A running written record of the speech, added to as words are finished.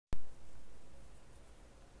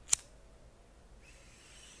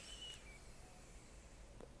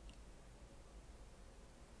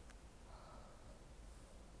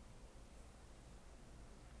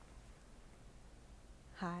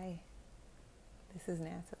This is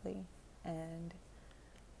Natalie, and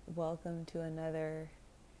welcome to another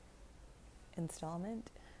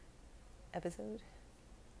episode,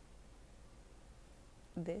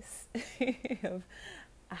 this of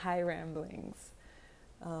High Ramblings.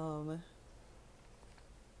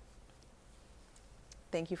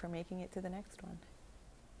 Thank you for making it to the next one.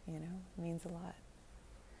 You know, it means a lot.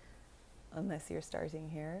 Unless you're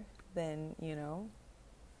starting here, then,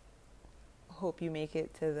 hope you make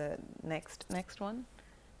it to the next one,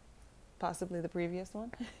 possibly the previous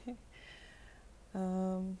one.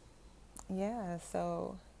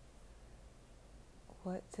 So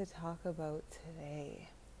what to talk about today?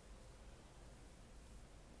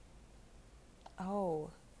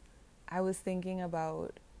 I was thinking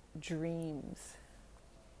about dreams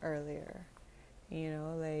earlier.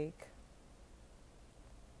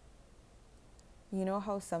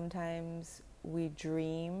 How sometimes we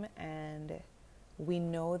dream and we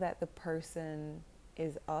know that the person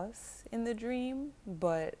is us in the dream,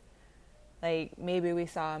 but maybe we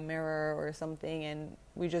saw a mirror or something and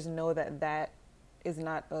we just know that that is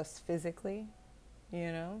not us physically,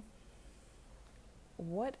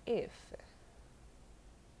 What if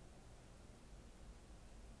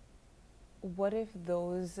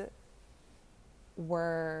those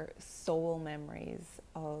were soul memories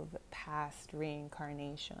of past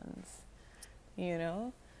reincarnations?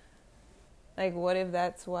 What if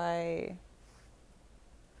that's why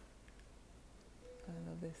I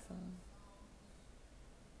love this song.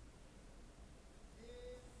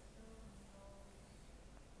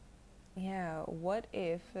 Yeah, what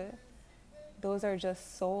if those are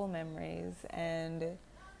just soul memories and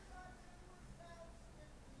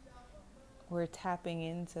we're tapping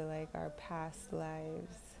into our past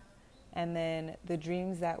lives, and then the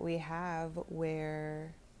dreams that we have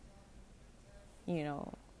where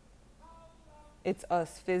it's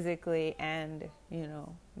us physically and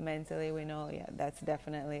mentally, we know, yeah, that's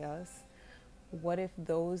definitely us. What if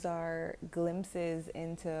those are glimpses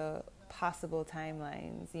into possible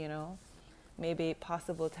timelines, maybe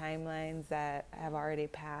possible timelines that have already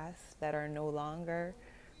passed, that are no longer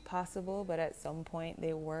possible, but at some point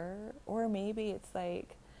they were? Or maybe it's a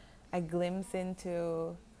glimpse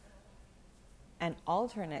into an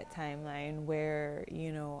alternate timeline where,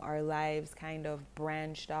 our lives kind of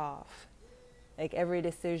branched off. Every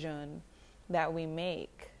decision that we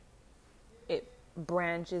make, it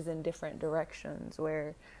branches in different directions,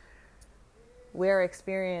 where we're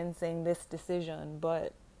experiencing this decision,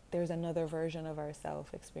 but there's another version of ourselves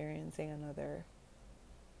experiencing another,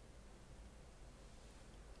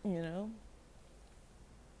 And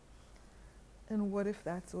what if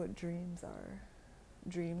that's what dreams are?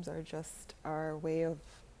 Dreams are just our way of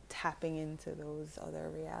tapping into those other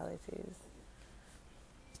realities,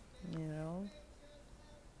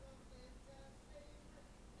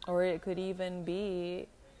 Or it could even be,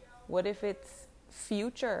 what if it's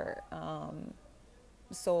future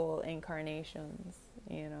soul incarnations,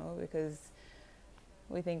 because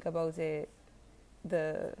we think about it,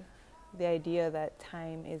 the idea that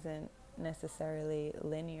time isn't necessarily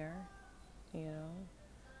linear,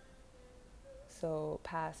 so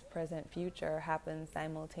past, present, future happens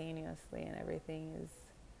simultaneously, and everything is,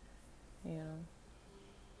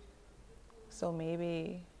 so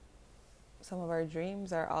maybe some of our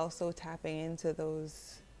dreams are also tapping into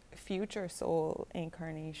those future soul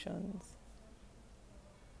incarnations,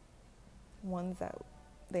 ones that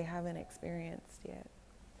they haven't experienced yet.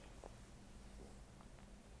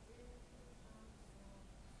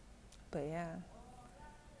 But yeah,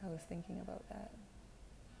 I was thinking about that.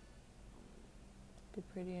 It'd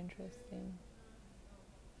be pretty interesting.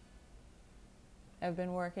 I've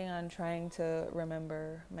been working on trying to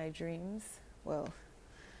remember my dreams. Well,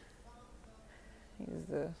 use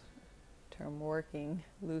the term working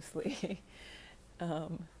loosely.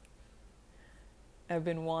 I've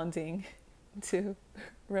been wanting to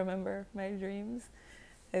remember my dreams.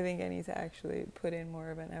 I think I need to actually put in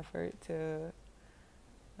more of an effort to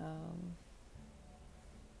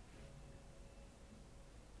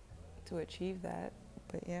achieve that.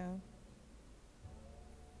 But yeah.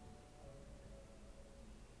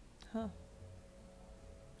 I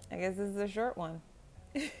guess this is a short one.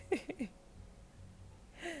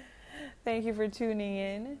 Thank you for tuning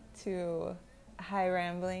in to High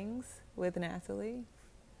Ramblings with Natalie.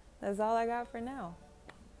 That's all I got for now.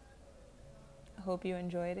 I hope you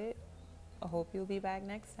enjoyed it. I hope you'll be back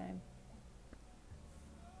next time.